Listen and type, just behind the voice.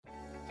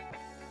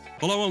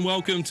Hello and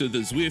welcome to the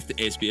Zwift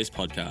SBS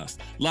podcast.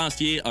 Last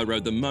year, I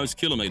rode the most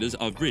kilometres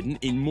I've ridden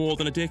in more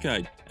than a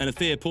decade, and a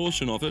fair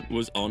portion of it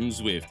was on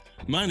Zwift.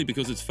 Mainly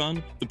because it's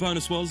fun, the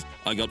bonus was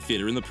I got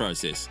fitter in the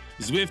process.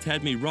 Zwift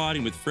had me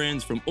riding with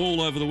friends from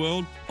all over the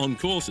world, on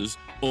courses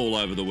all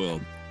over the world.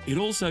 It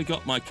also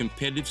got my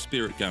competitive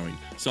spirit going,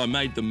 so I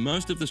made the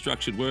most of the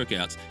structured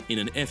workouts in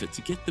an effort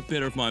to get the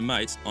better of my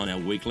mates on our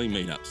weekly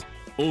meetups.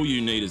 All you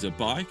need is a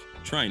bike,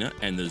 trainer,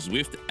 and the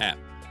Zwift app.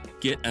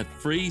 Get a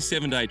free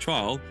 7-day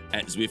trial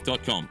at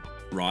Zwift.com.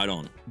 Ride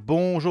on.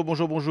 Bonjour.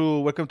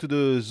 Welcome to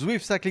the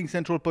Zwift Cycling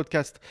Central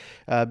Podcast.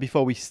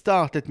 Before we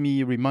start, let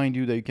me remind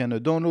you that you can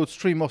download,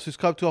 stream, or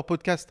subscribe to our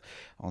podcast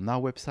on our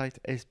website,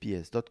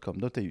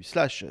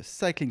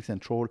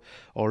 sbs.com.au/cyclingcentral,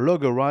 or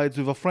log a ride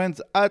with our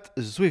friends at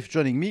Zwift.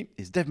 Joining me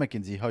is Dave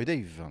McKenzie. Hi,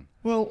 Dave.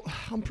 Well,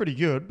 I'm pretty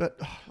good, but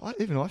I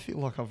feel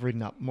like I've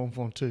ridden up Mont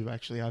Ventoux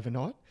actually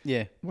overnight.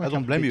 Yeah, I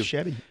don't blame you.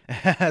 Shabby.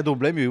 I don't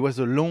blame you. It was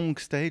a long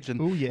stage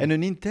and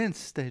an intense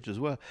stage as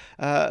well.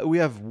 We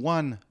have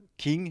one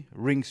king,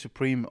 Ring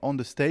Supreme, on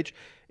the stage.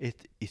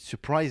 It is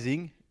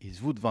surprising. It's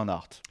Wout van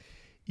Aert.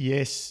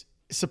 Yes,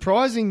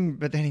 surprising,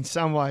 but then in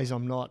some ways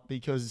I'm not,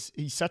 because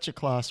he's such a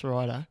class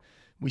rider.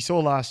 We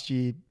saw last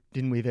year,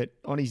 didn't we, that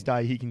on his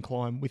day he can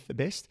climb with the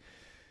best.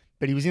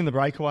 But he was in the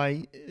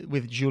breakaway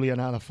with Julian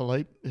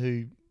Alaphilippe,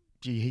 who,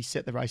 he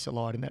set the race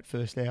alight in that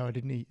first hour,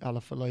 didn't he,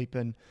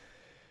 Alaphilippe?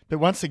 But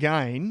once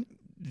again,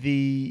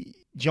 the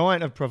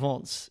Giant of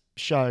Provence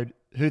showed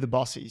who the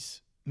boss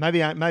is.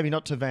 Maybe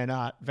not to Van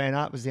Aert. Van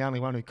Aert was the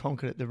only one who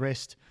conquered it. The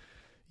rest,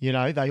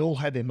 they all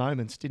had their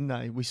moments, didn't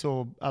they? We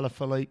saw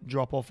Alaphilippe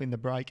drop off in the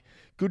break.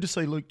 Good to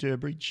see Luke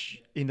Durbridge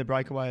in the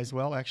breakaway as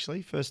well,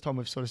 actually. First time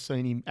we've sort of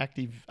seen him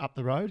active up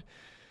the road.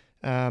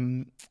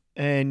 And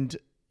then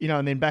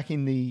back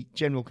in the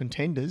general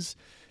contenders,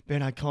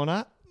 Ben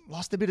O'Connor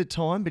lost a bit of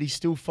time, but he's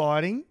still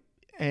fighting.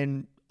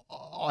 And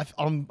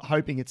I'm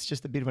hoping it's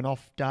just a bit of an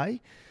off day.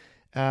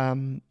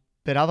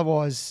 But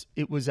otherwise,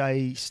 it was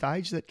a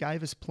stage that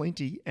gave us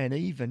plenty, and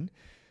even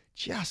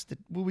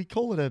will we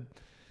call it a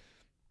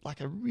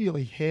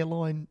really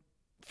hairline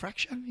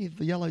fracture of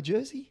the yellow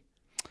jersey?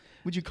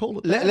 Would you call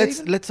it that?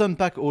 Let's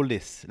unpack all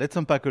this.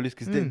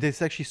 Because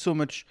there's actually so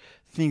much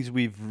things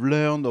we've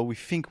learned, or we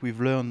think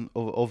we've learned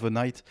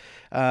overnight.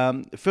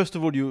 First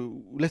of all,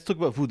 let's talk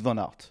about Wout van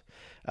Aert.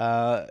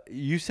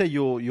 You say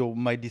you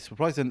might be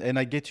surprised, and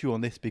I get you on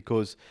this,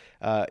 because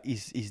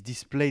he's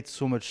displayed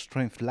so much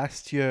strength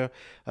last year,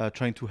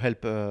 trying to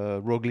help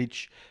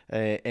Roglic,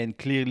 and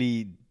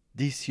clearly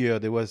this year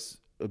there was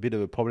a bit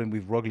of a problem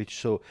with Roglic,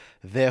 so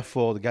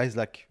therefore the guys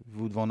like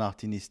Wout van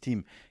Aert in his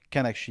team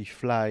can actually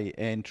fly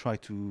and try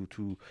to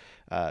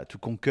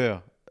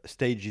conquer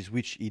stages,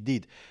 which he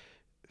did.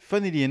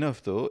 Funnily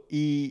enough, though,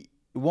 he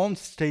won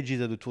stages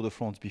at the Tour de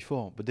France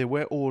before, but they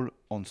were all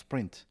on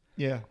sprint.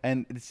 Yeah.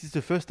 And this is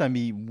the first time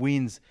he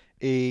wins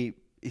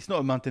it's not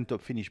a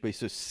mountaintop finish, but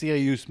it's a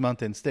serious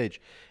mountain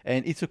stage.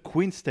 And it's a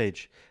Queen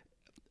stage.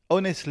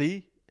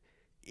 Honestly,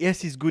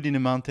 yes, he's good in a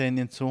mountain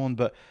and so on,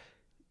 but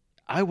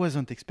I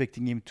wasn't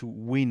expecting him to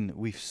win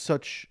with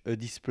such a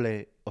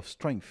display of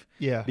strength.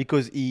 Yeah.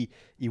 Because he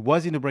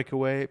was in the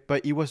breakaway,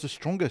 but he was the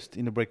strongest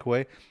in the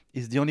breakaway.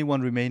 He's the only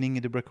one remaining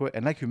in the breakaway.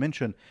 And like you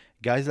mentioned,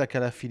 guys like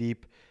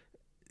Alaphilippe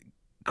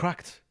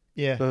cracked.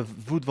 Yeah. But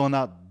Wout van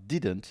Aert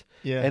didn't.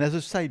 Yeah. And as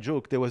a side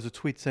joke, there was a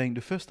tweet saying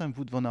the first time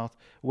Wout van Aert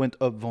went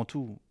up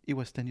Ventoux, he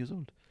was 10 years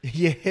old.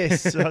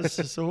 Yes, I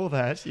saw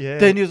that. Yeah.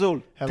 10 years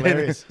old.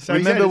 Hilarious. So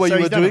remember what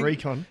you were doing?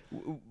 Recon.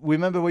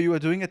 Remember what you were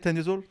doing at 10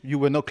 years old? You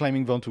were not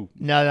climbing Ventoux.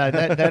 No,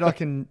 that I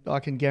can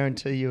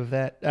guarantee you of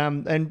that.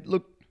 And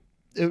look,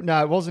 it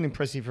was an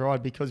impressive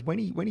ride, because when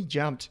he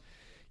jumped,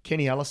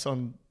 Kenny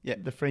Alisson,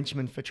 the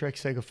Frenchman for Trek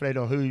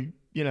Segafredo, who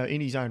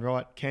in his own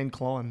right can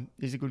climb,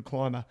 is a good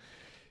climber.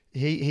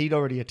 He'd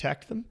already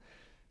attacked them,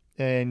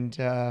 and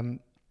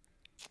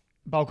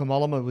Bauke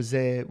Mollema was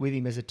there with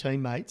him as a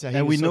teammate, so he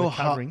was sort of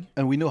covering.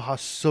 And we know how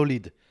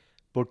solid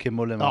Bauke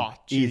Mollema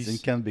is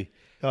and can be.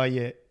 Oh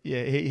yeah.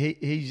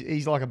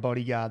 He's like a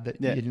bodyguard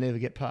that you'd never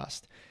get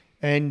past.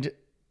 And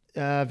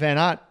Van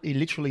Aert, he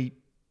literally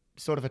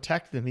sort of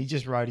attacked them. He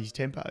just rode his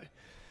tempo,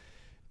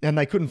 and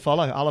they couldn't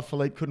follow.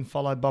 Alaphilippe couldn't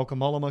follow. Bauke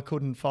Mollema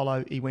couldn't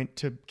follow. He went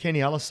to Kenny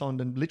Alisson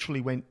and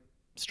literally went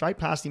straight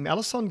past him.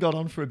 Alisson got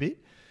on for a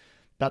bit,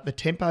 but the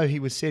tempo he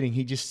was setting,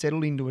 he just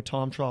settled into a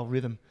time trial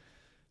rhythm.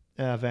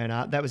 Van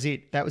Aert, that was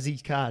it. That was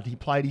his card. He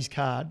played his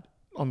card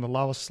on the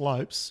lower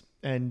slopes,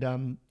 and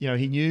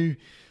he knew.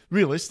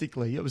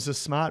 Realistically, it was a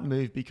smart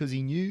move, because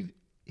he knew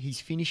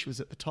his finish was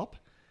at the top.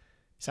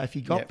 So if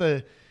he got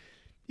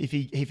if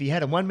he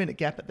had a 1 minute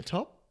gap at the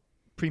top,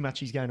 pretty much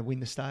he's going to win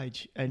the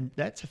stage, and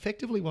that's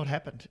effectively what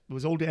happened. It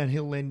was all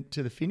downhill then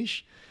to the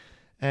finish.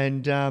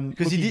 And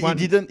because he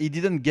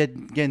didn't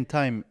gain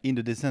time in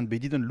the descent, but he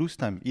didn't lose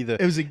time either.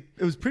 It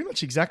was pretty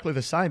much exactly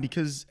the same,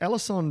 because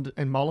Alisson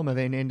and Mollema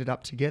then ended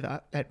up together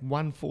at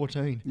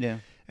 1:14. Yeah,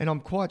 and I'm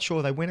quite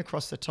sure they went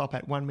across the top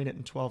at 1 minute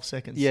and 12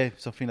 seconds. Yeah,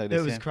 something like that.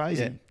 It was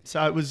crazy. Yeah.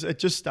 So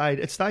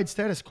it stayed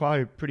status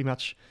quo pretty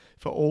much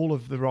for all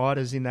of the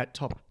riders in that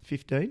top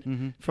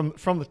 15.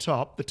 From the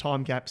top, the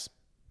time gaps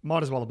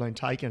might as well have been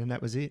taken, and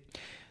that was it.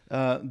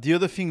 The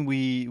other thing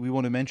we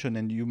want to mention,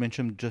 and you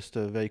mentioned just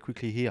very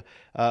quickly here,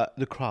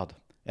 the crowd.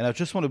 And I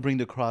just want to bring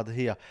the crowd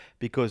here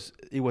because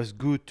it was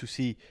good to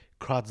see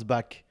crowds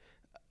back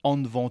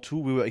on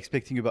Ventoux. We were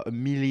expecting about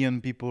 1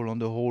 million people on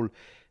the whole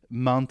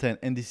mountain,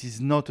 and this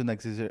is not an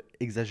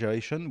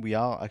exaggeration. We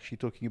are actually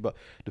talking about,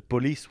 the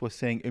police was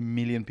saying 1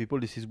 million people.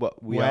 This is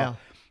what we are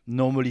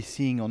normally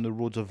seeing on the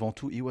roads of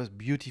Ventoux. It was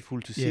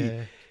beautiful to see.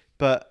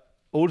 But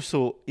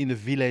also in a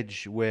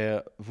village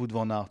where Wout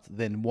van Aert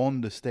then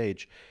won the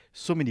stage,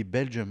 so many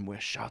Belgians were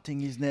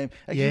shouting his name.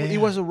 He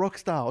was a rock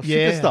star, a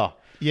superstar.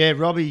 Yeah,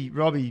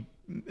 Robbie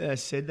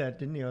said that,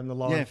 didn't he, on the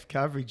live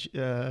coverage?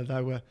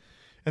 They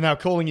were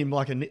calling him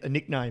like a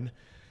nickname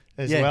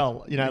as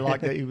well. You know,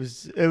 like that. It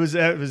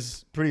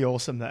was pretty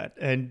awesome that.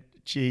 And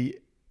gee,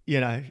 you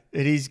know,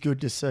 it is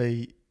good to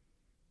see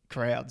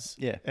crowds.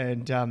 Yeah.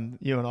 And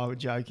you and I were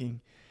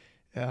joking.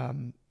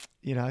 You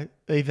know,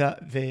 either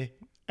they're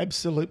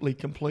absolutely,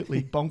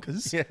 completely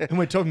bonkers, and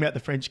we're talking about the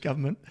French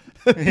government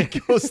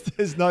because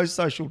there's no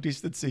social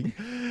distancing,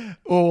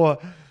 or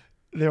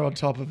they're on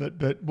top of it.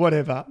 But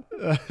whatever,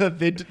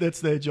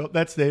 that's their job,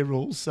 that's their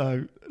rules.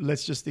 So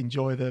let's just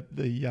enjoy the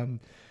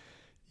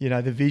you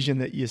know, the vision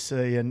that you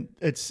see, and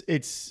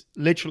it's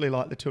literally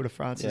like the Tour de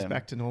France is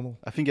back to normal.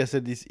 I think I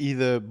said this,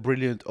 either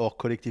brilliant or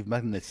collective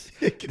madness.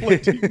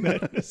 Collective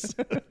madness.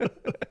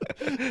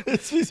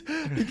 It's just,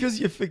 because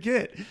you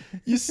forget.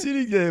 You're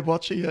sitting there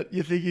watching it,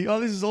 you're thinking,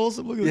 oh, this is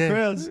awesome, look at the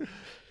crowds.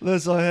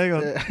 Let's say, hang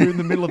on, we're in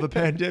the middle of a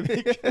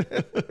pandemic.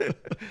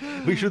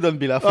 We shouldn't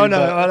be laughing. I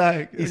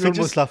know. It's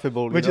almost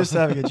laughable. We're just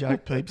having a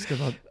joke, peeps.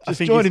 Come on.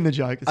 Just join in the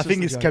joke. I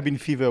think it's cabin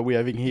fever we're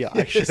having here,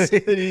 actually. Yes,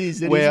 it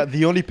is. Where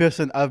the only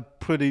person I've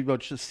pretty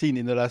much seen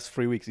in the last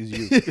 3 weeks is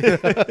you.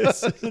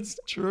 Yes, it's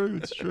true.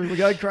 It's true. We're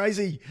going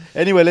crazy.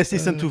 Anyway, let's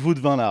listen to Wout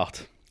van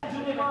Aert.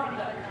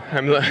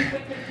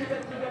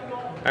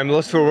 I'm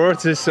lost for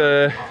words. It's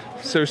so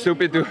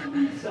stupid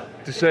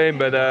to say,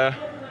 but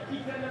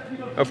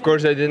of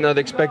course I did not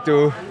expect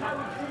to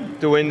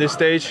win this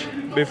stage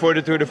before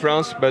the Tour de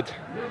France. But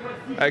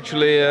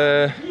actually,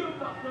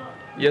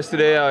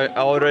 yesterday I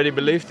already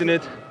believed in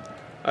it.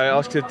 I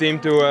asked the team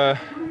to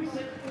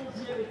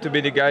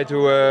be the guy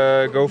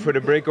to go for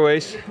the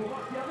breakaways,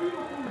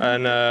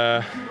 and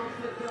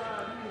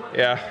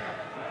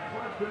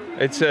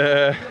it's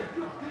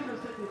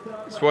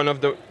one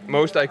of the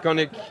most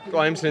iconic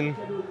climbs in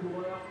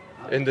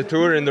the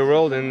Tour, in the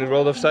world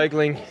of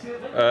cycling.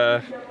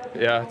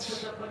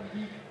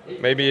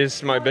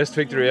 It's my best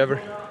victory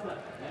ever.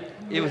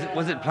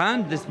 Was it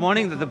planned this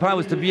morning that the plan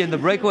was to be in the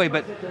breakaway,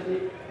 but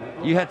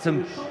you had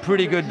some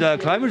pretty good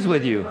climbers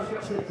with you?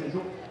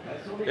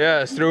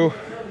 Yeah, it's true.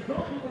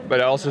 But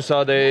I also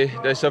saw they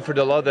suffered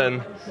a lot,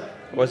 and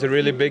it was a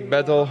really big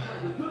battle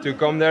to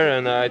come there.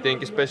 And I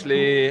think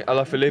especially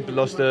Alaphilippe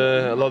lost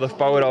a lot of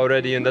power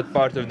already in that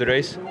part of the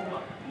race.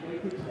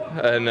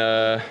 And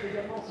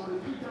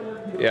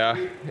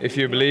if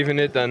you believe in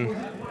it, then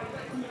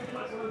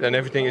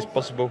everything is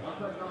possible.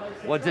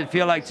 What does it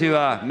feel like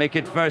to make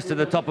it first to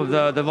the top of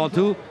the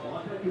Ventoux,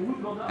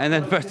 and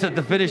then first at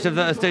the finish of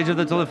the stage of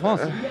the Tour de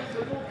France?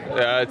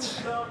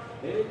 It's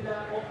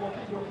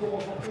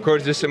of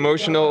course it's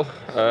emotional.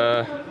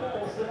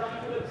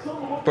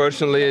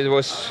 Personally, it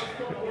was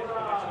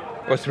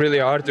really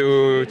hard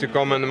to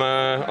come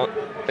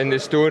in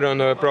this tour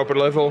on a proper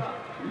level.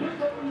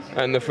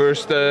 And the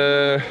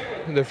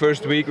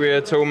first week we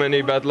had so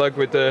many bad luck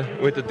with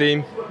the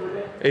team.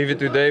 Even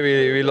today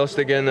we lost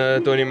again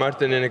Tony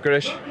Martin in a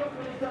crash.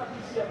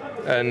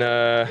 And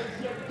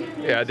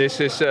this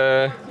is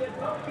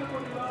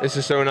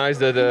so nice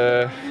that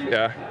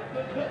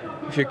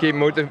if you keep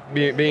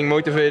being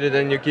motivated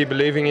and you keep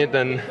believing it,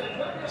 then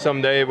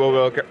someday it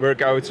will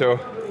work out. So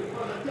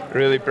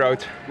really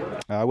proud.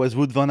 I was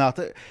Wout van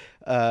Aert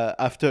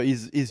after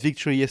his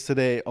victory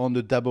yesterday on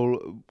the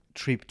double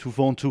trip to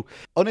Ventoux.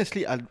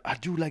 Honestly, I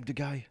do like the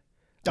guy.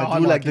 I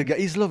do like the guy.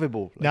 He's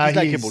lovable. No, he's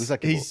likable.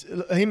 He's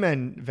him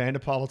and Van der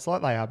Poel. It's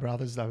like they are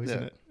brothers, though,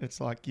 isn't it? It's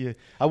like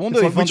I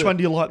wonder which one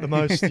do you like the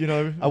most? You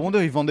know. I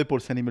wonder if Van der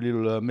Poel sent him a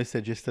little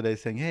message yesterday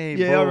saying, "Hey,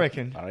 yeah, bro." I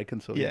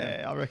reckon so.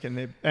 Yeah, I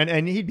reckon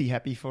and he'd be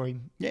happy for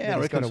him. Yeah, I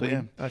reckon so.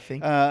 Yeah, I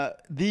think.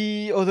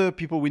 The other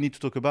people we need to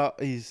talk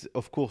about is,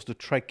 of course, the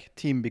Trek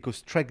team,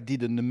 because Trek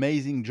did an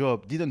amazing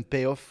job. Didn't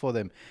pay off for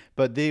them,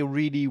 but they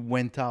really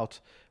went out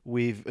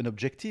with an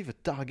objective, a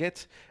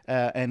target,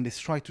 and they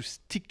tried to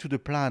stick to the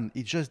plan.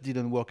 It just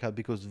didn't work out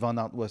because Van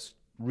Aert was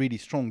really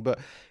strong. But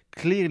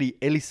clearly,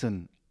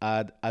 Ellison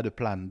had a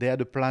plan. They had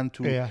a plan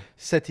to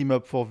set him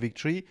up for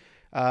victory.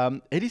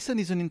 Ellison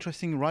is an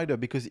interesting rider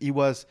because he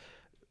was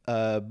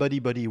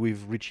buddy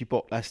with Richie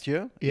Porte last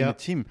year in the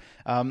team.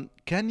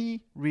 Can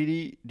he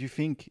really, do you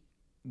think,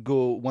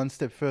 go one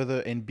step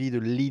further and be the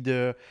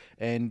leader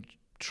and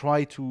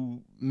try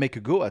to make a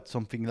go at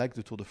something like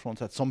the Tour de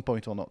France at some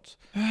point or not?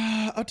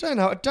 I don't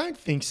know. I don't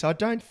think so. I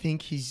don't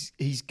think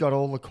he's got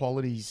all the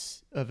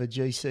qualities of a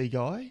GC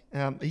guy.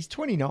 He's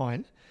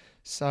 29,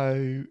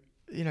 so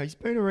he's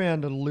been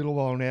around a little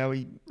while now.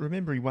 He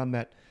won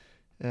that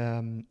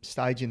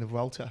stage in the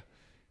Vuelta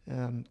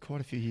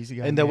quite a few years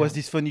ago. And there was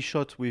this funny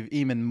shot with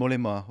him and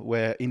Mollema,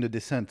 where in the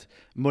descent,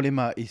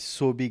 Mollema is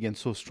so big and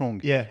so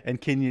strong, and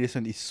Kenny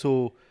Nielsen is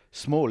so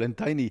small and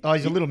tiny. Oh,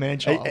 he's a little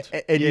man-child.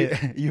 And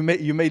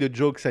you made a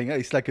joke saying,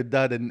 it's like a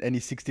dad and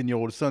his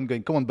 16-year-old son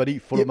going, come on, buddy,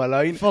 follow my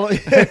line.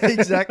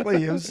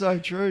 Exactly. It was so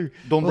true.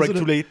 Don't break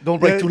too late. Don't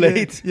break too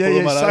late. Yeah,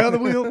 follow my stay line. on the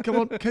wheel. Come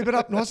on, keep it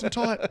up nice and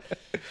tight.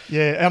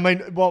 Yeah, I mean,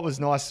 what was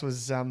nice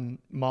was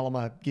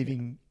Mollema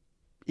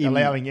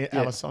allowing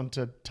Alisson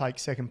to take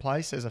second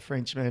place as a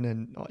Frenchman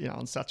and,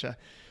 on such a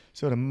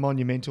sort of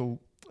monumental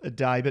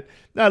day. But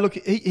no, look,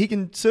 he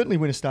can certainly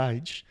win a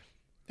stage,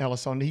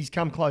 Alisson. He's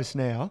come close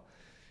now.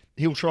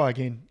 He'll try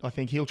again. I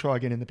think he'll try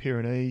again in the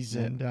Pyrenees.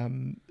 Yeah.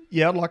 And,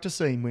 I'd like to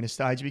see him win a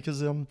stage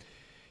because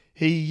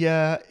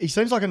he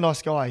seems like a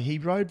nice guy. He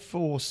rode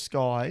for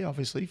Sky,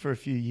 obviously, for a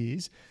few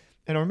years.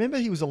 And I remember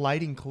he was a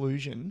late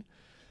inclusion.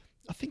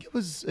 I think it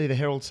was either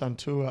Herald Sun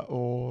Tour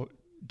or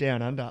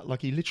Down Under.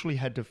 Like, he literally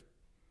had to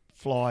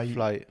fly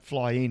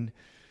in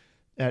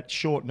at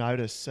short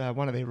notice.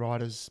 One of their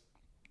riders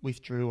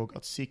withdrew or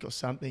got sick or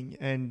something.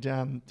 And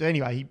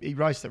anyway, he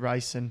raced the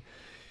race and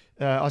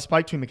I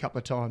spoke to him a couple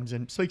of times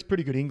and speaks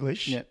pretty good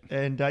English. Yeah.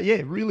 And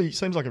really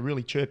seems like a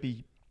really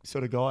chirpy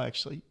sort of guy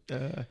actually.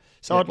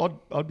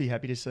 I'd be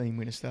happy to see him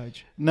win a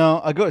stage.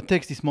 Now, I got a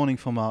text this morning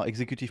from our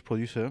executive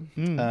producer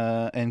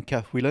and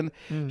Kath Whelan.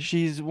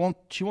 She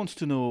wants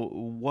to know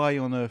why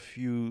on earth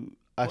you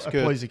ask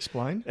her. Please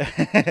explain.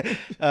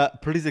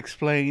 Please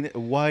explain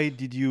why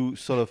did you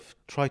sort of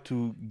try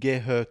to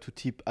get her to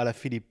tip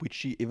Alaphilippe, which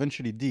she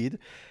eventually did.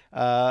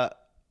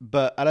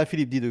 But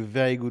Alaphilippe did a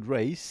very good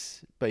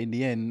race, but in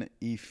the end,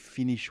 he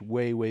finished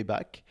way, way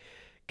back.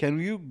 Can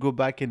you go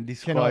back and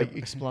describe? Can I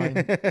explain?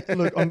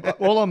 Look,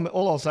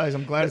 all I'll say is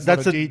I'm glad it's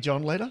not a Dear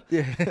John letter.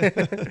 Yeah,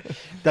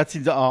 that's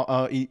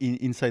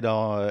inside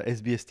our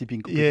SBS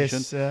tipping competition.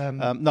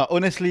 Yes. No,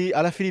 honestly,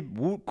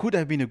 Alaphilippe could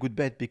have been a good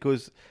bet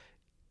because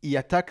he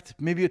attacked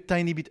maybe a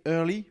tiny bit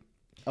early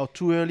or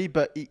too early,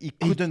 but he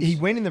couldn't. He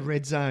went in the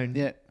red zone.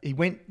 Yeah, he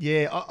went.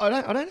 Yeah, I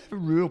don't have a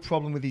real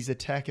problem with his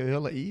attack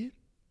early.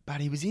 But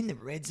he was in the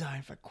red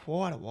zone for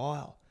quite a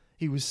while.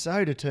 He was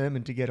so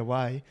determined to get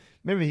away.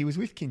 Remember, he was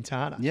with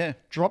Quintana. Yeah.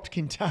 Dropped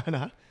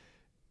Quintana,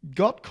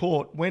 got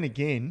caught, went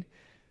again.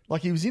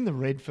 Like, he was in the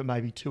red for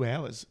maybe 2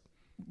 hours,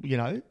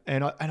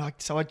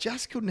 So I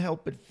just couldn't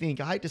help but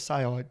think. I hate to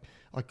say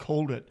I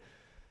called it.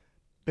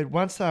 But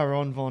once they were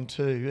on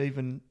Ventoux,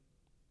 even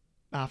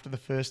after the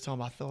first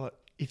time, I thought,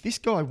 if this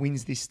guy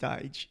wins this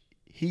stage,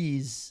 he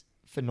is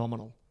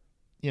phenomenal.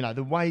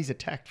 The way he's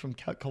attacked from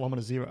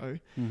kilometre zero.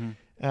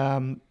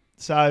 Mm-hmm.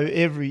 So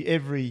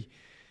every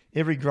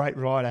great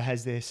rider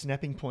has their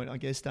snapping point, I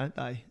guess, don't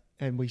they?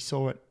 And we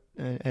saw it.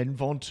 And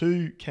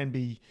Ventoux can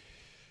be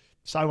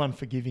so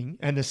unforgiving,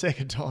 and the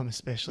second time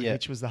especially,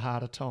 which was the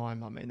harder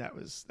time. I mean, that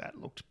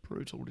looked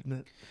brutal, didn't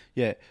it?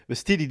 Yeah, but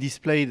still he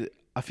displayed,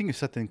 I think, a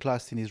certain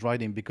class in his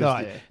riding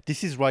because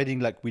this is riding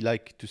like we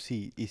like to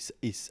see.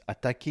 He's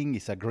attacking,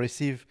 he's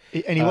aggressive,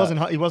 and he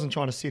wasn't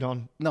trying to sit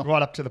on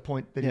right up to the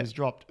point that he was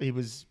dropped. He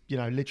was,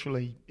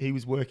 literally, he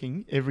was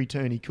working every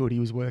turn he could. He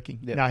was working.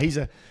 Yeah. No, he's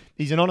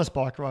an honest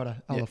bike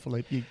rider,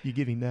 Alaphilippe. You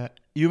give him that.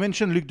 You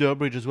mentioned Luke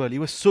Durbridge as well. It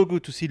was so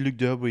good to see Luke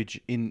Durbridge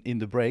in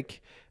the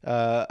break.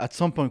 At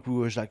some point, we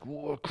were like,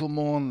 whoa, come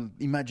on,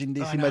 imagine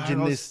this,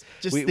 imagine this.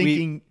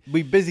 Thinking...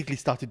 We basically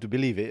started to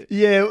believe it.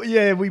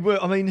 Yeah, we were.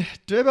 I mean,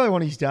 Durbo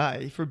on his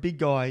day, for a big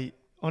guy,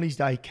 on his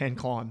day can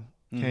climb.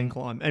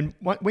 And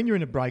when you're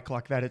in a break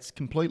like that, it's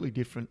completely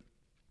different.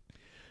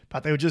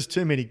 But there were just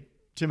too many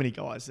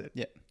guys that,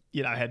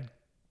 had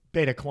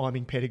better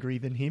climbing pedigree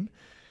than him.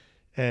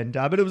 And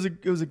but it was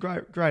a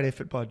great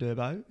effort by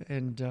Durbo.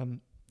 And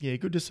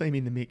good to see him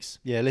in the mix.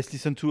 Yeah, let's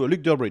listen to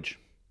Luke Durbridge.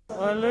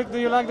 Luke, do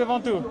you like the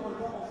Ventoux?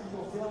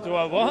 Do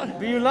I what?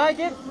 Do you like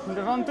it, the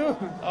Ventoux?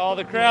 Oh,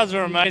 the crowds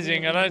are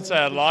amazing. I don't say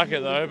I like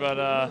it though, but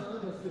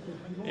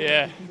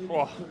it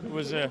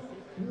was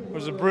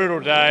a brutal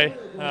day.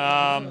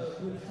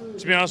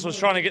 To be honest, I was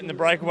trying to get in the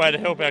breakaway to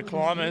help our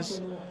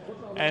climbers,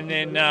 and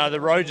then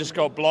the road just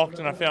got blocked,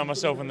 and I found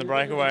myself in the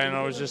breakaway, and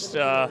I was just.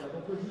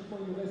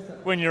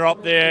 When you're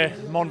up there,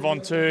 Mont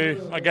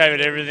Ventoux, I gave it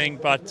everything,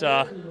 but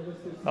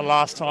the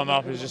last time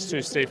up was just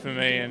too steep for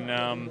me, and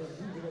I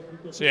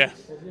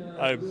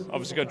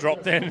obviously got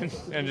dropped then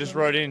and just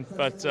rode in.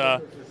 But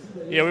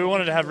we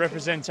wanted to have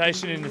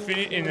representation in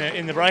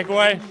the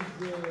breakaway.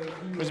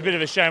 It was a bit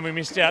of a shame we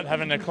missed out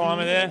having a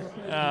climber there,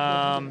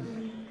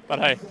 but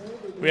hey,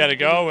 we had a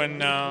go,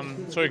 and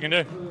that's all you can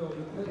do.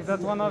 Is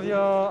that one of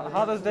your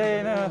hardest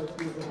days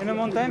in a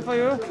mountain for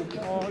you?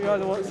 Or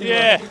you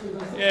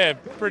yeah,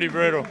 pretty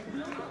brutal.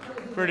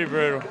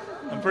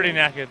 I'm pretty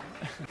knackered.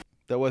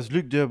 That was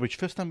Luke Durbridge.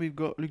 First time we've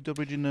got Luke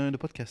Durbridge in the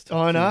podcast.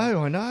 I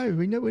know.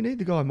 We need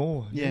the guy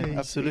more. Yeah,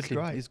 absolutely. He's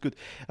great. He's good.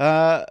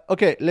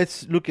 Okay,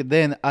 let's look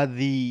then at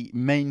the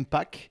main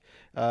pack.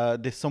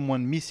 There's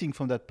someone missing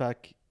from that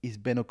pack is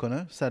Ben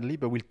O'Connor, sadly,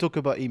 but we'll talk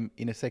about him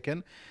in a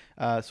second.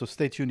 So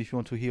stay tuned if you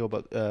want to hear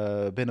about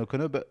Ben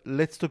O'Connor. But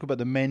let's talk about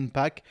the main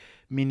pack,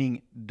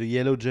 meaning the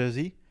yellow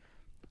jersey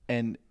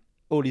and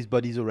all his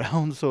buddies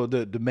around. So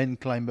the men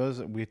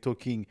climbers, we're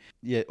talking,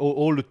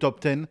 all the top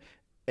 10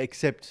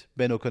 except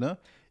Ben O'Connor.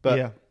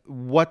 But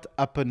what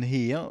happened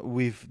here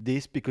with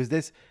this? Because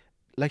there's,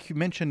 like you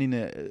mentioned in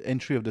the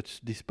entry of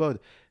this pod,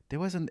 there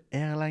was an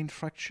airline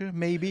fracture,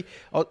 maybe,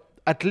 or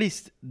at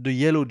least the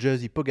yellow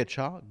jersey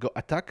Pogačar got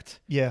attacked.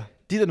 Yeah.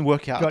 Didn't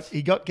work out.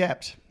 He got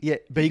gapped. Yeah,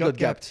 but he got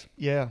gapped.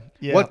 Yeah.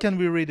 What can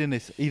we read in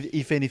this,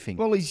 if anything?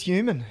 Well, he's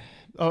human.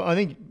 I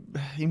think,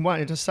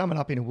 to sum it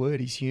up in a word,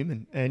 he's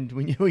human. And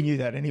we knew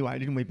that anyway,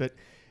 didn't we? But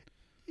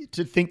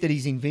to think that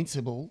he's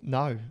invincible,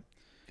 no.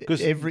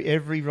 Because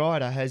every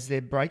rider has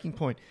their breaking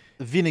point.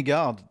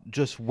 Vingegaard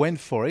just went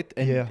for it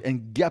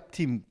and gapped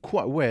him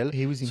quite well.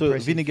 He was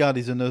impressive. So Vingegaard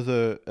is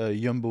another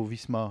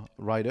Jumbo-Visma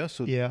rider.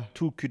 So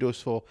two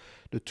kudos for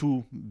the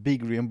two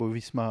big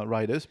Jumbo-Visma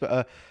riders.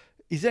 But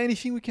is there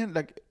anything we can,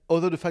 like,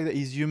 other the fact that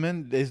he's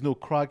human, there's no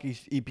crack,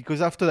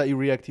 because after that he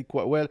reacted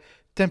quite well.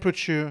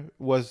 Temperature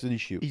was an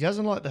issue. He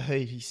doesn't like the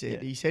heat, he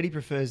said. Yeah. He said he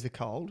prefers the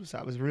cold, so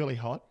it was really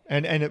hot.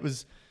 And it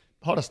was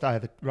hottest day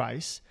of the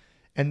race.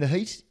 And the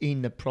heat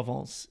in the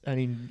Provence and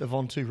in the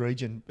Ventoux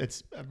region,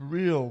 it's a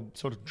real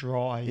sort of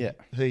dry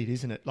heat,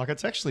 isn't it? Like,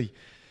 it's actually,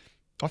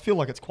 I feel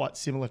like it's quite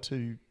similar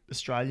to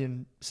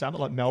Australian summer,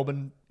 like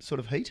Melbourne sort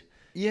of heat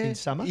in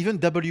summer. Even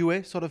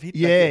WA sort of heat.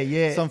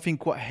 Yeah. Something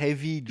quite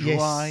heavy,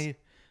 dry,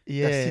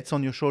 that sits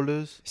on your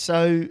shoulders.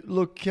 So,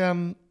 look,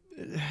 well,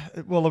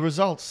 the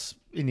results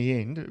in the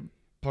end,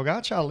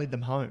 Pogačar led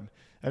them home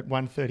at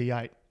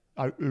 1:38.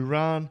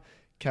 Uran,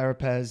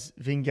 Carapaz,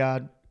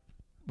 Vingegaard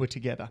were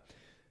together.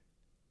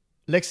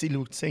 Alexei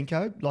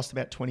Lutsenko lost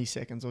about 20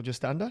 seconds or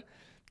just under.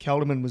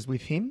 Kelderman was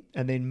with him.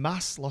 And then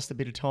Mas lost a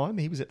bit of time.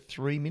 He was at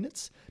 3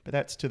 minutes, but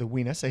that's to the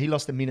winner. So he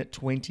lost a minute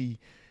 20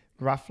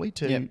 roughly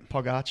to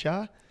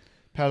Pogačar.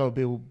 Paulo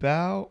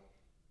Bilbao,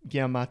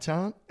 Guillaume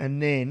Martin,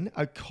 and then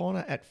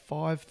O'Connor at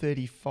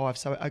 5:35.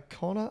 So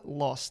O'Connor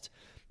lost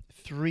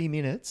 3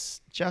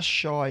 minutes, just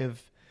shy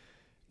of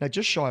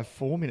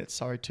 4 minutes,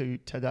 to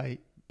Tadej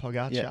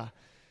Pogačar. Yeah.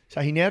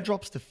 So he now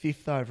drops to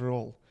 5th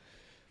overall.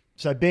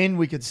 So Ben,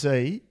 we could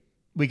see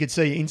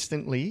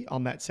instantly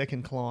on that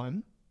second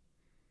climb,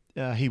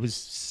 he was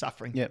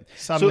suffering. Yeah.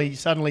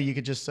 Suddenly, you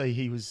could just see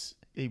he was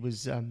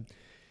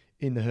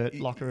in the hurt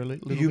locker a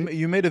little bit.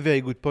 You made a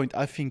very good point.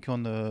 I think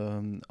on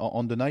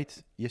the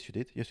night. Yes, you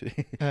did.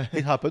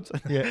 It happened.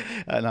 Yeah.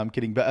 No, I'm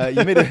kidding. But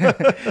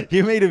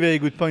you made a very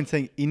good point,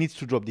 saying he needs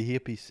to drop the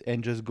earpiece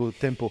and just go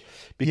tempo,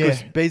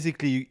 because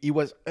basically he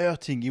was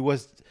hurting. He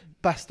was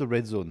past the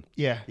red zone.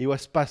 Yeah. He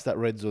was past that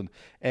red zone,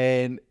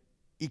 and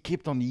he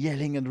kept on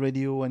yelling at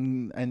radio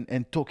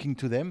and talking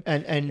to them.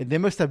 And they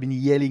must have been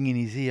yelling in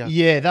his ear.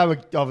 Yeah, they were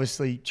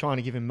obviously trying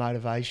to give him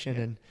motivation,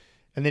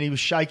 and then he was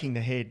shaking the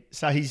head.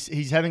 So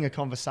he's having a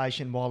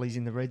conversation while he's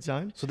in the red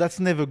zone. So that's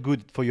never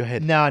good for your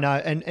head. No.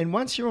 And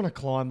once you're on a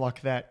climb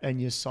like that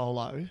and you're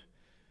solo,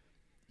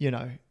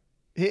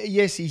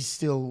 yes,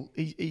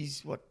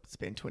 he's what, it's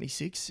been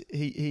 26.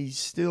 He's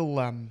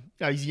still,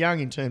 he's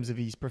young in terms of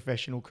his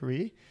professional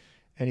career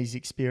and his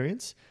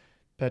experience.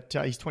 But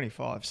he's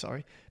 25,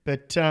 sorry.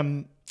 But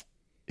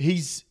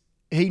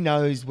he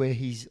knows where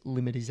his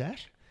limit is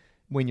at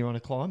when you're on a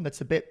climb.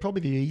 That's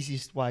probably the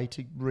easiest way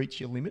to reach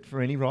your limit for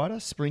any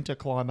rider, sprinter,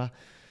 climber,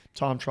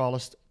 time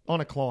trialist.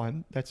 On a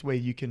climb, that's where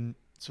you can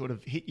sort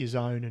of hit your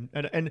zone.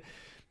 And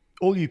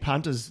all you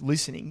punters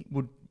listening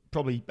would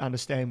probably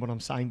understand what I'm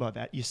saying by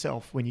that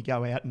yourself when you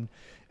go out and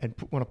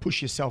want to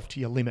push yourself to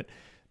your limit.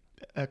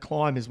 A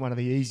climb is one of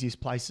the easiest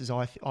places,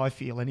 I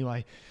feel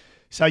anyway.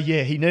 So,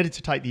 he needed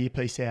to take the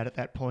earpiece out at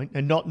that point,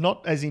 and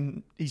not as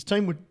in his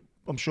team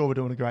I'm sure we're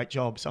doing a great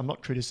job, so I'm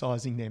not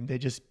criticising them. They're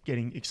just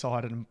getting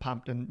excited and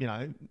pumped, and,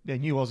 their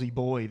new Aussie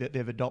boy that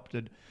they've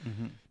adopted,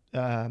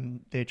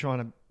 they're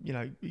trying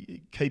to,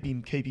 keep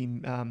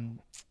him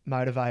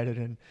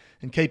motivated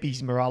and keep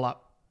his morale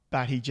up,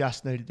 but he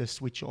just needed to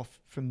switch off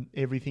from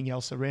everything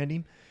else around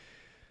him,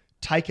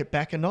 take it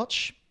back a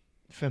notch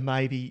for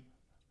maybe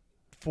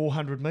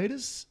 400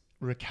 metres,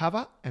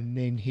 recover, and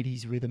then hit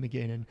his rhythm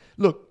again. And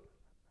look,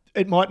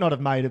 it might not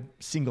have made a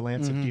single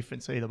ounce of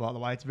difference either, by the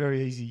way. It's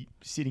very easy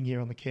sitting here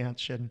on the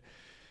couch and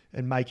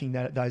making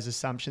those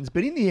assumptions.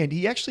 But in the end,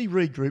 he actually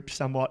regrouped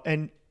somewhat,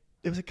 and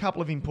there was a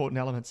couple of important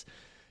elements.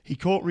 He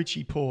caught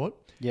Richie Porte.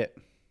 Yeah.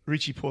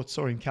 Richie Porte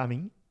saw him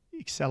coming,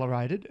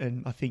 accelerated,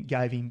 and I think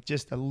gave him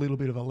just a little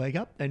bit of a leg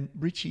up. And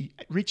Richie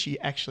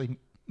actually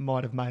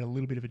might have made a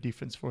little bit of a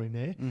difference for him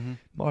there.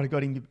 Might have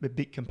got him a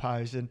bit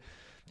composed, and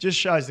just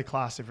shows the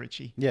class of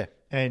Richie. Yeah.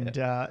 And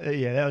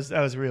that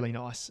was really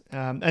nice.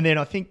 And then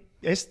I think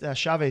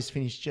Chavez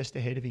finished just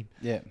ahead of him.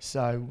 Yeah.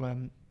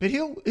 So, but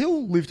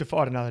he'll live to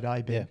fight another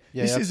day, Ben.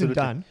 Yeah, this absolutely. isn't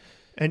done,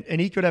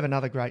 and he could have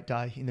another great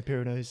day in the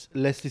Pyrenees.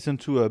 Let's listen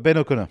to Ben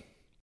O'Connor.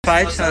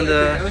 Fight, and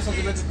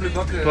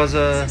it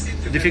was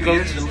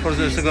difficult for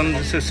the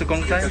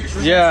second time.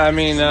 Yeah, I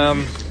mean,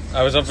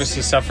 I was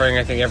obviously suffering.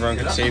 I think everyone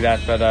could see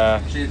that, but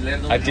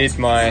I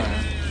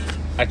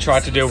I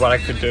tried to do what I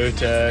could do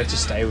to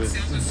stay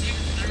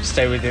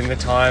within the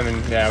time,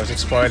 and I was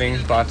exploding,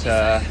 but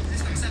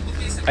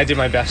I did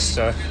my best,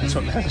 so that's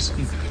what matters.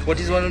 What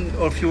is one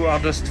of your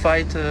hardest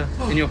fight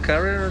in your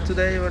career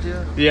today?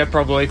 Yeah,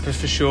 probably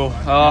for sure.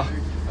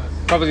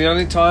 Probably the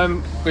only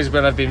time was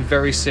when I've been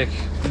very sick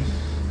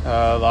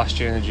last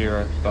year in the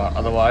Giro, but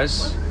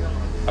otherwise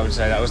I would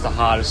say that was the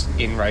hardest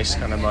in-race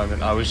kind of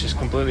moment. I was just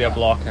completely a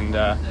block, and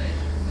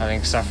I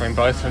think suffering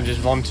both from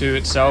just Ventoux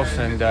itself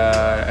and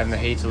the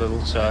heat a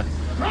little. So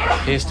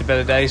here's to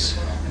better days.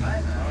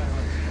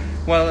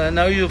 Well,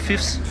 now you're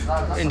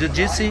 5th in the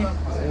GC.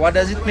 What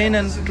does it mean,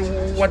 and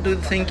what do you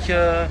think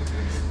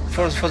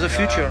for the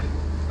future?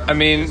 I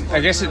mean, I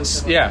guess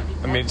it's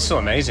still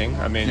amazing.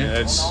 I mean,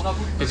 it's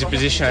a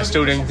position I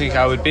still didn't think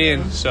I would be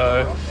in.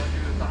 So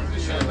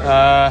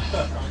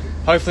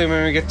hopefully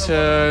when we get to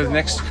the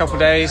next couple of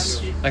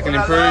days, I can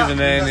improve, and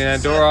then in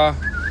Andorra,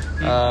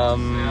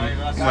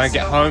 when I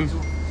get home,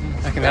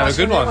 I can have a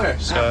good one.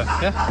 So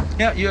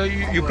yeah.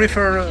 You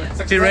prefer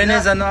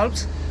Pyrenees and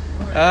Alps?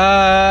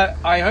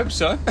 I hope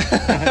so.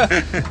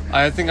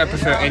 I think I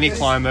prefer any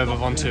climb over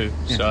Ventoux.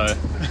 So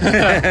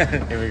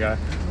here we go.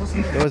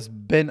 There was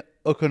Ben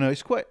O'Connor.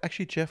 He's quite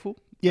actually cheerful.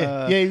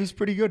 Yeah, he was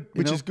pretty good,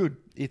 which is good.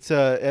 It's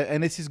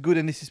and this is good,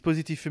 and this is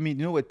positive for me.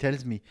 You know what it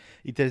tells me?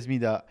 It tells me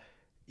that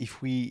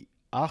if we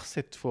are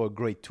set for a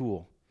great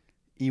tour,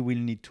 he will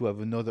need to have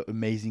another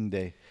amazing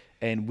day,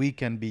 and we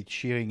can be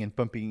cheering and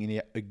pumping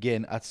in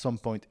again at some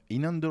point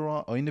in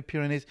Andorra or in the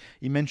Pyrenees.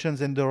 He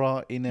mentions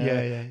Andorra in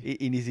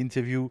his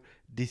interview.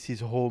 This is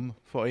home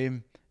for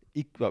him.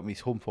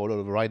 It's home for a lot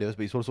of riders,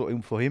 but it's also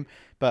home for him.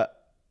 But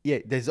yeah,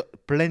 there's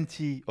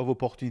plenty of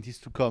opportunities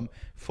to come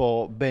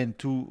for Ben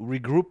to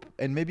regroup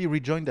and maybe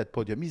rejoin that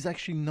podium. He's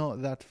actually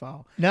not that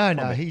far. No,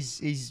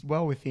 he's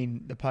well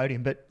within the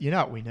podium. But you know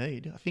what we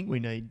need? I think we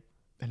need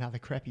another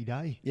crappy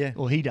day. Yeah.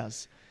 Well, he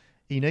does.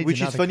 He needs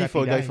Which is funny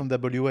for a guy day. from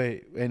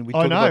WA, and we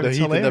talk about the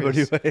heat in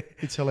WA.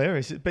 It's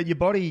hilarious. But your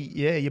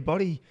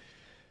body,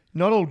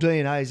 not all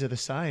DNAs are the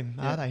same,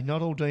 are they?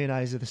 Not all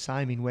DNAs are the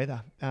same in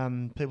weather.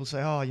 People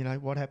say,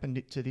 what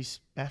happened to this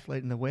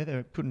athlete in the weather?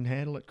 It couldn't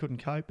handle it, couldn't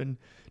cope. And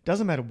it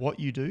doesn't matter what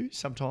you do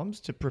sometimes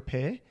to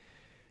prepare.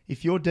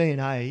 If your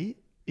DNA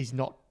is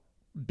not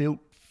built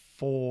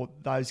for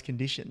those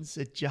conditions,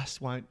 it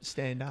just won't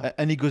stand up.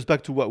 And it goes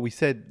back to what we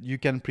said. You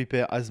can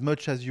prepare as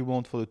much as you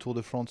want for the Tour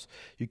de France.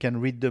 You can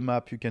read the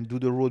map. You can do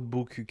the road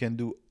book. You can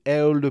do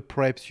all the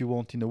preps you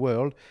want in the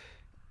world.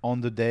 On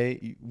the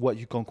day, what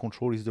you can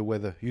control is the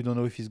weather. You don't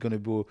know if it's going to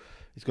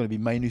be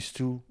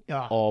 -2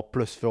 or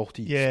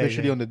 +40,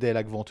 especially on a day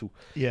like Ventoux.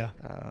 Yeah,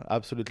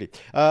 absolutely.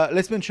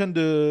 Let's mention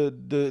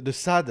the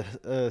sad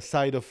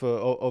side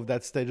of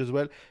that stage as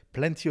well.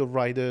 Plenty of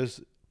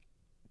riders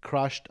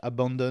crashed,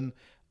 abandoned,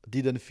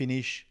 didn't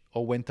finish,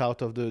 or went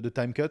out of the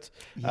time cut.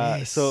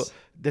 So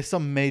there's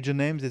some major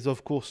names. There's,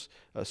 of course,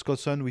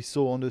 Scottson we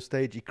saw on the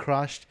stage. He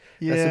crashed.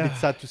 Yeah. That's a bit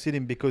sad to see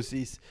him because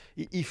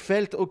he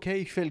felt okay,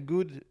 he felt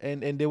good,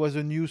 and there was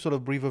a new sort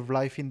of breath of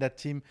life in that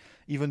team,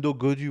 even though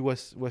Godu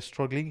was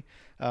struggling.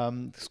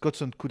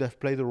 Scottson could have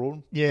played a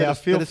role. Yeah, I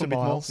feel for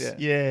Miles.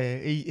 Yeah,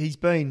 he's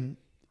been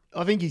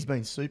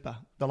super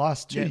the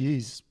last 2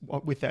 years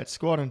with that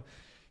squad, and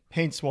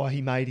hence why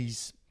he made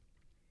his...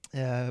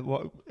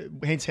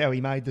 hence how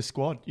he made the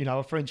squad,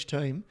 a French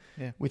team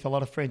with a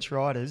lot of French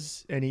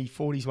riders, and he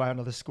fought his way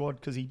onto the squad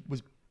because he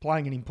was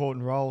playing an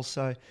important role.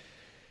 So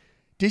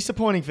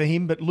disappointing for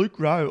him, but Luke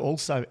Rowe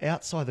also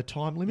outside the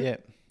time limit. Yeah,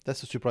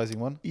 that's a surprising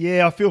one.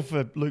 Yeah, I feel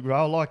for Luke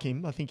Rowe. I like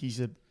him. I think he's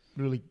a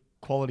really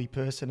quality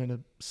person and a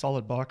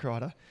solid bike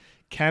rider.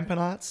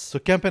 Campenaerts. So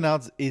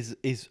Campenaerts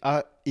is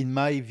in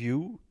my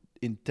view,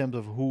 in terms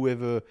of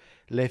whoever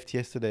left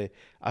yesterday,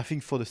 I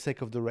think for the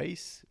sake of the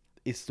race,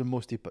 it's the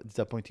most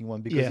disappointing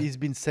one because he's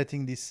been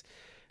setting this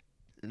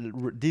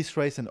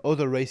race and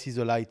other races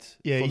alight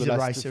for the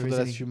last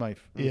few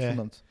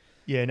months.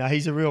 Yeah, no,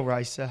 he's a real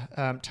racer.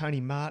 Tony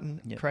Martin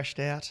crashed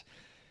out.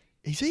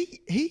 He's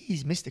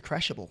Mr.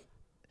 Crashable.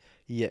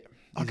 Yeah,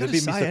 I've got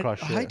to say it. I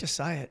hate to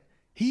say it.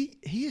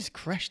 He has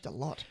crashed a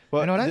lot.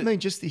 Well, and I don't mean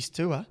just this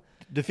tour.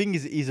 The thing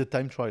is, he's a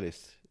time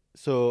trialist.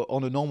 So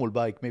on a normal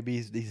bike, maybe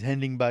his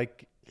handling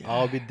bike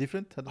are a bit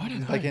different. I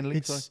don't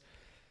know.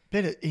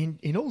 But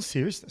in all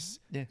seriousness,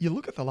 you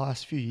look at the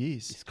last few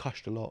years. He's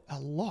crashed a lot. A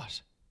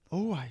lot.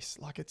 Always.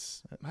 Like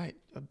mate,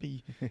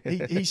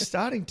 he's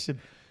starting to,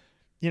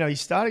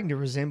 he's starting to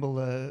resemble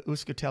the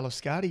Euskaltel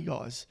Euskadi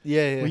guys.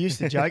 Yeah. We used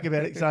to joke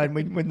about it saying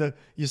when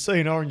you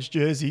see an orange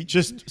jersey,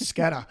 just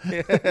scatter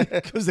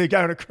because they're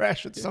going to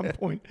crash at some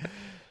point.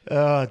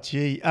 Oh,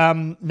 gee.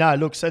 No,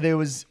 look, so there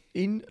was,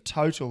 in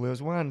total, there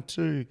was 1,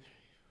 2,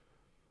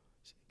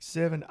 6,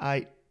 7,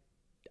 8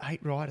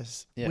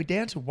 riders. Yeah. We're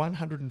down to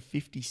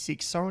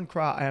 156. Soren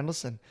Kragh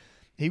Andersen,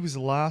 he was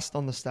last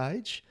on the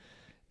stage.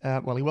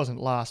 Well, he wasn't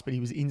last, but he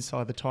was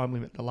inside the time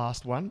limit, the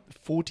last one.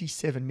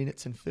 47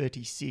 minutes and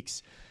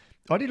 36.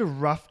 I did a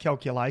rough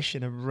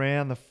calculation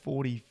around the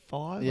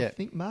 45, I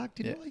think, mark,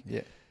 didn't I?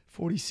 Yeah.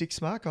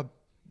 46 mark. I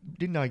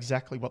didn't know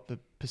exactly what the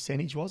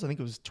percentage was. I think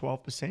it was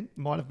 12%.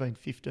 Might have been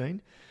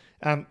 15.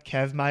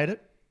 Cav made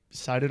it.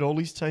 So did all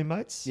his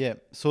teammates. Yeah,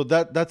 so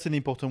that's an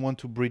important one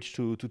to bridge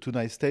to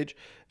tonight's stage.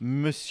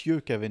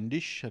 Monsieur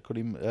Cavendish, I call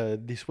him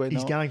this way now.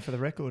 He's going for the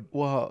record.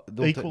 Well,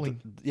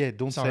 Equaling.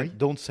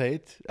 Don't say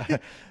it.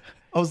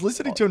 I was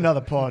listening to another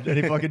pod, and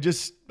if I could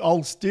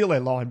I'll steal their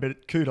line,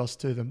 but kudos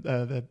to them,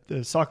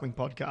 the cycling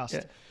podcast.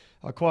 Yeah.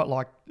 I quite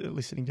like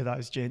listening to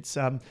those gents.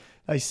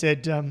 They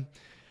said, oh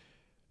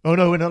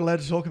no, we're not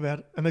allowed to talk about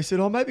it. And they said,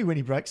 oh, maybe when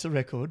he breaks the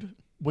record,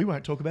 we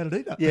won't talk about it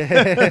either.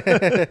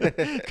 Yeah.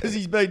 Because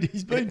he's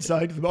been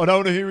saying to them, I don't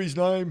want to hear his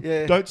name.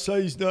 Yeah. Don't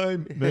say his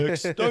name,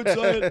 Merckx. Don't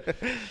say it.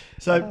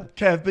 So,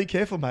 Cav, be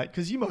careful, mate,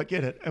 because you might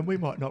get it and we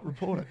might not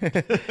report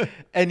it.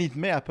 And it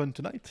may happen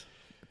tonight.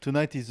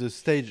 Tonight is the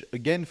stage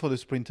again for the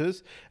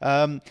sprinters.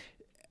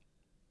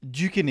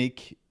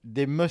 Dukenik,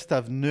 they must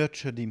have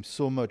nurtured him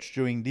so much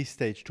during this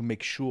stage to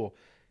make sure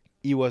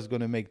he was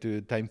going to make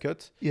the time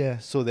cut. Yeah.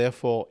 So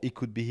therefore, he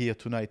could be here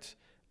tonight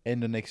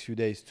and the next few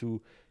days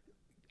to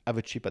have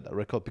a chip at that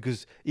record.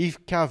 Because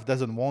if Cav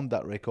doesn't want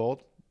that record,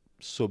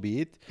 so be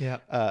it. Yeah.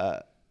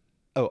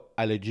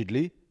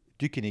 Allegedly,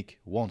 Dukenik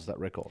wants that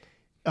record.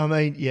 I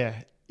mean,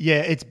 yeah,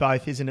 it's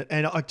both, isn't it?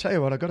 And I tell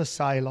you what, I got to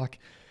say, like,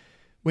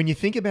 when you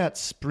think about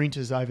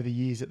sprinters over the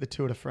years at the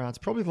Tour de France,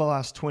 probably the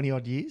last 20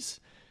 odd years,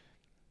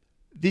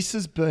 this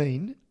has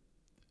been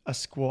a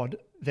squad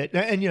that,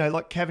 and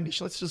like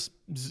Cavendish, let's just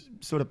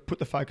sort of put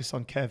the focus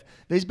on Cav.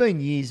 There's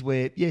been years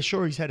where,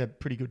 sure, he's had a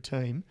pretty good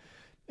team,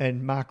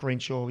 and Mark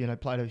Renshaw,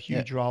 played a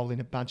huge role in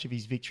a bunch of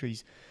his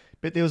victories.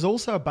 But there was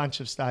also a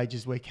bunch of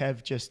stages where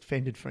Cav just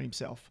fended for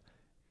himself.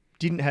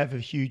 Didn't have a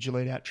huge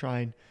lead-out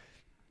train,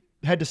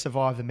 had to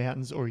survive the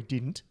mountains, or he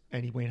didn't,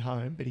 and he went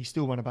home, but he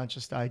still won a bunch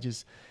of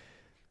stages.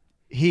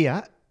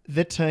 Here,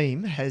 the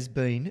team has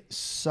been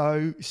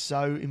so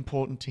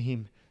important to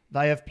him.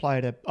 They have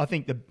played a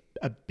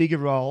bigger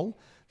role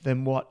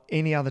than what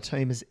any other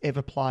team has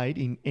ever played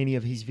in any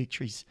of his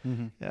victories.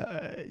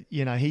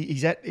 Mm-hmm.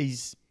 He's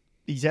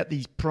at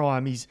his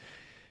prime.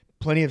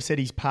 Plenty have said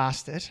he's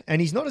past it, and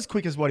he's not as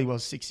quick as what he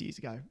was 6 years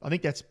ago. I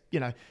think that's,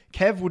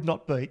 Cav would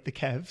not beat the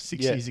Cav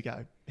 6 years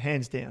ago,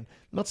 hands down. I'm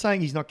not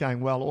saying he's not going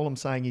well. All I'm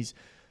saying is,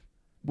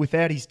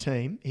 without his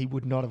team, he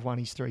would not have won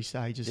his 3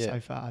 stages so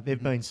far.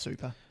 They've been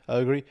super. I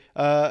agree.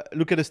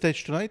 Look at the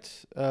stage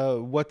tonight.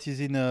 What is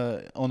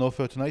on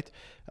offer tonight?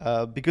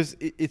 Because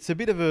it's a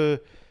bit of a,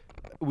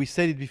 we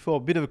said it before,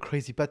 a bit of a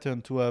crazy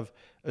pattern to have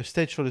a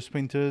stage for the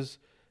sprinters,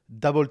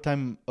 double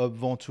time up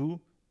Ventoux,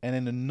 and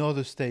then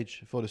another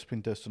stage for the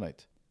sprinters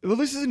tonight. Well,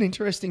 this is an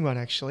interesting one,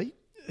 actually.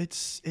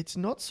 It's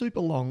not super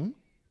long.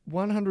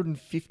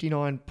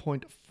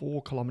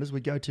 159.4 kilometres.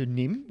 We go to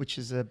Nîmes, which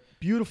is a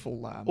beautiful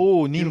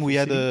Nîmes, we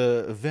had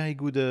city. a very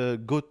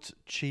good goat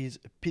cheese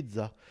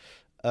pizza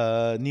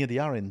near the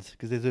Arens,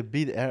 because there's a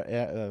big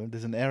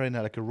there's an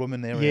arena, like a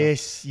Roman area.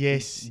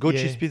 Yes. Goat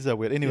cheese pizza.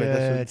 Well, anyway,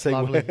 that's what it's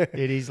lovely.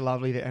 It is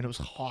lovely there, and it was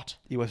hot.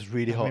 It was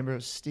really hot. I remember it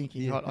was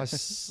stinking hot. I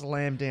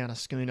slammed down a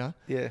schooner.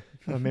 Yeah.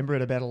 I remember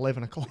at about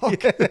 11 o'clock.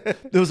 There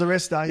was a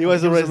rest day. It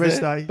was a rest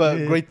day.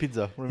 But great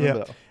pizza.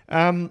 Remember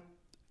that.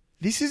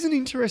 This is an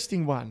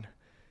interesting one.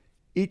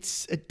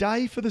 It's a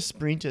day for the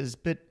sprinters,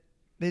 but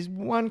there's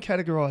one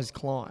categorised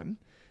climb.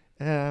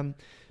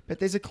 But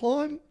there's a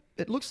climb.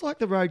 It looks like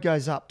the road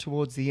goes up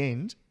towards the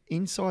end,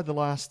 inside the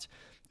last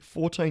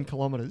 14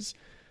 kilometres.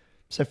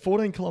 So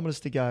 14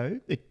 kilometres to go.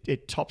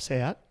 It tops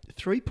out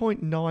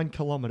 3.9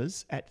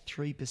 kilometres at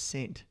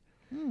 3%.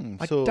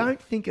 I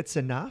don't think it's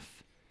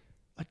enough.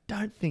 I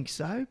don't think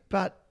so.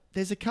 But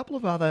there's a couple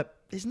of other.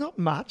 There's not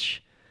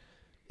much.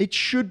 It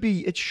should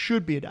be a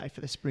day for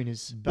the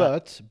sprinters.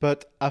 But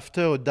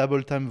after a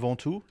double time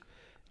Ventoux,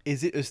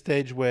 is it a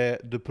stage where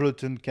the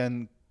peloton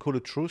can call a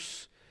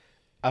truce,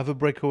 have a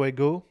breakaway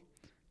go,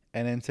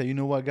 and then say, you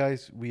know what,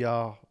 guys, we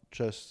are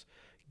just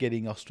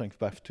getting our strength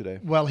back today?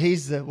 Well,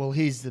 here's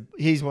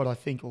what I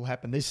think will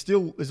happen. There's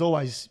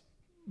always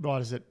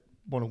riders that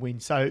want to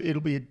win, so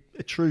it'll be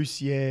a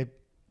truce. Yeah,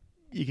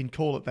 you can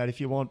call it that if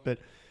you want, but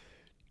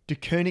De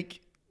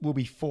Koenig will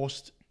be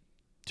forced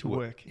to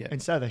work,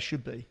 and so they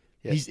should be.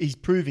 Yeah. He's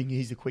proving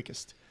he's the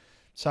quickest.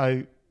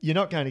 So you're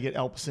not going to get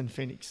Alpecin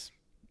Phoenix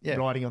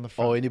riding on the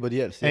front. Or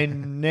anybody else. Yeah.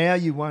 And now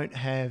you won't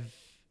have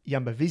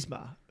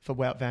Jumbo-Visma for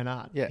Wout van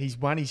Aert. Yeah. He's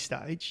won his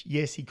stage.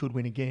 Yes, he could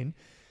win again.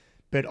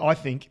 But I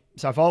think,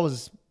 so if I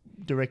was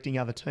directing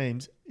other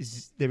teams,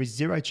 there is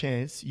zero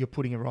chance you're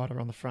putting a rider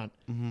on the front.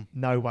 Mm-hmm.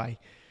 No way.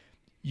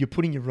 You're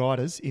putting your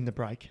riders in the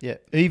break. Yeah.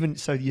 Even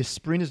so, your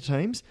sprinter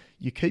teams,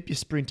 you keep your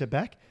sprinter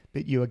back,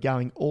 but you are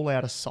going all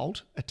out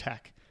assault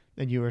attack,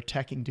 and you're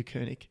attacking De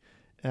Koenig.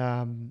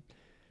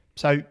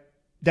 So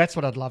that's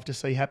what I'd love to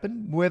see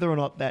happen. Whether or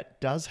not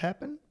that does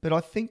happen, but I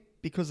think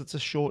because it's a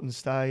shorter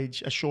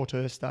stage, I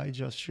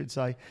should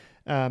say,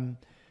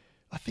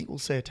 I think we'll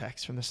see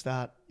attacks from the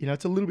start.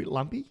 It's a little bit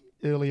lumpy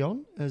early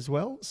on as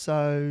well.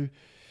 So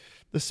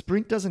the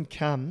sprint doesn't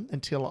come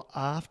until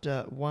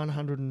after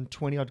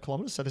 120 odd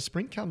kilometres. So the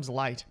sprint comes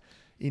late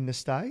in the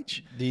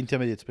stage. The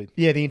intermediate sprint.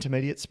 Yeah, the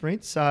intermediate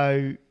sprint.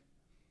 So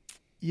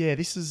yeah,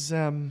 this is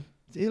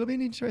It'll be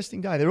an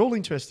interesting day. They're all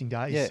interesting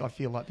days, Yeah. I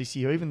feel like, this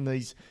year, even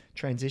these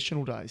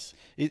transitional days.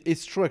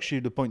 It's true,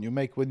 actually, the point you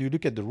make. When you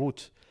look at the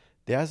route,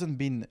 there hasn't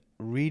been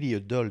really a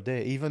dull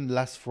day. Even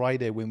last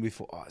Friday when we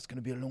thought, it's going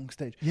to be a long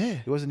stage. Yeah.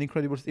 It was an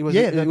incredible, it was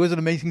an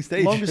amazing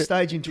stage. Longest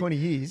stage in 20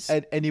 years.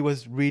 and it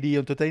was really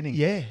entertaining.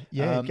 Yeah,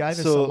 it gave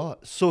us a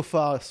lot. So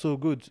far, so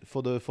good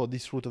for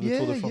this route of the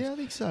Tour de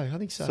France. Yeah, I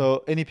think so.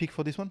 So any pick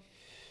for this one?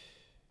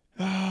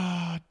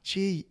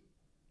 Gee.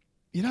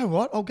 You know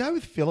what? I'll go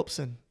with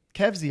Philipsen.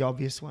 Cav's the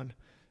obvious one.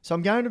 So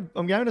I'm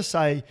going to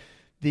say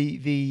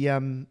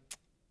the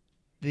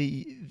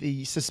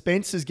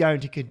suspense is going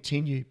to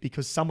continue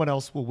because someone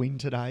else will win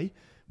today,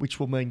 which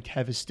will mean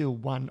Cav is still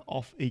one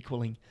off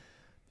equaling,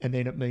 and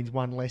then it means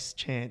one less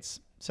chance.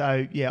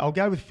 So yeah, I'll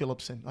go with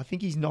Philipsen. I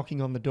think he's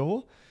knocking on the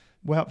door.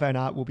 Wout van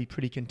Aert will be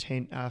pretty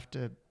content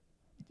after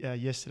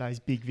yesterday's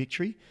big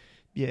victory.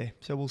 Yeah,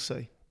 so we'll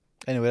see.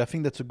 Anyway, I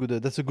think that's a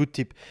good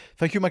tip.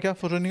 Thank you, Maka,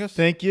 for joining us.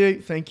 Thank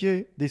you.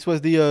 This was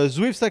the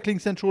Zwift Cycling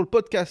Central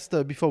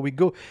podcast. Before we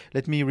go,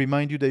 let me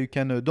remind you that you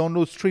can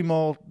download, stream,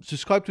 or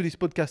subscribe to this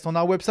podcast on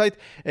our website,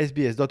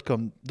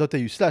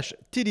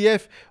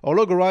 sbs.com.au/TDF, or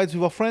log a ride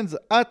with our friends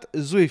at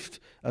Zwift.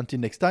 Until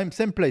next time,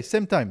 same place,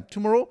 same time.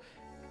 Tomorrow,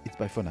 it's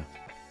bye for now.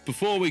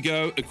 Before we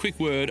go, a quick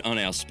word on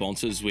our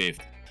sponsor,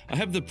 Zwift. I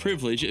have the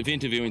privilege of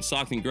interviewing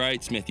cycling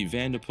greats Matthew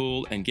van der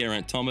Poel and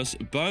Geraint Thomas,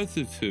 both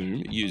of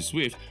whom use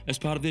Zwift as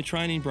part of their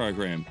training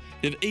program.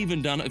 They've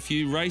even done a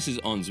few races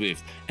on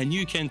Zwift, and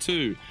you can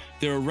too.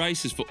 There are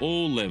races for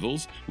all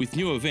levels, with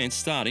new events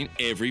starting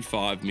every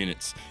 5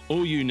 minutes.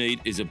 All you need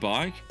is a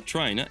bike,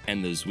 trainer,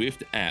 and the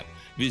Zwift app.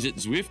 Visit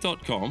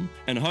Zwift.com,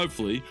 and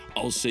hopefully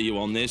I'll see you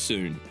on there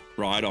soon.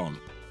 Ride on.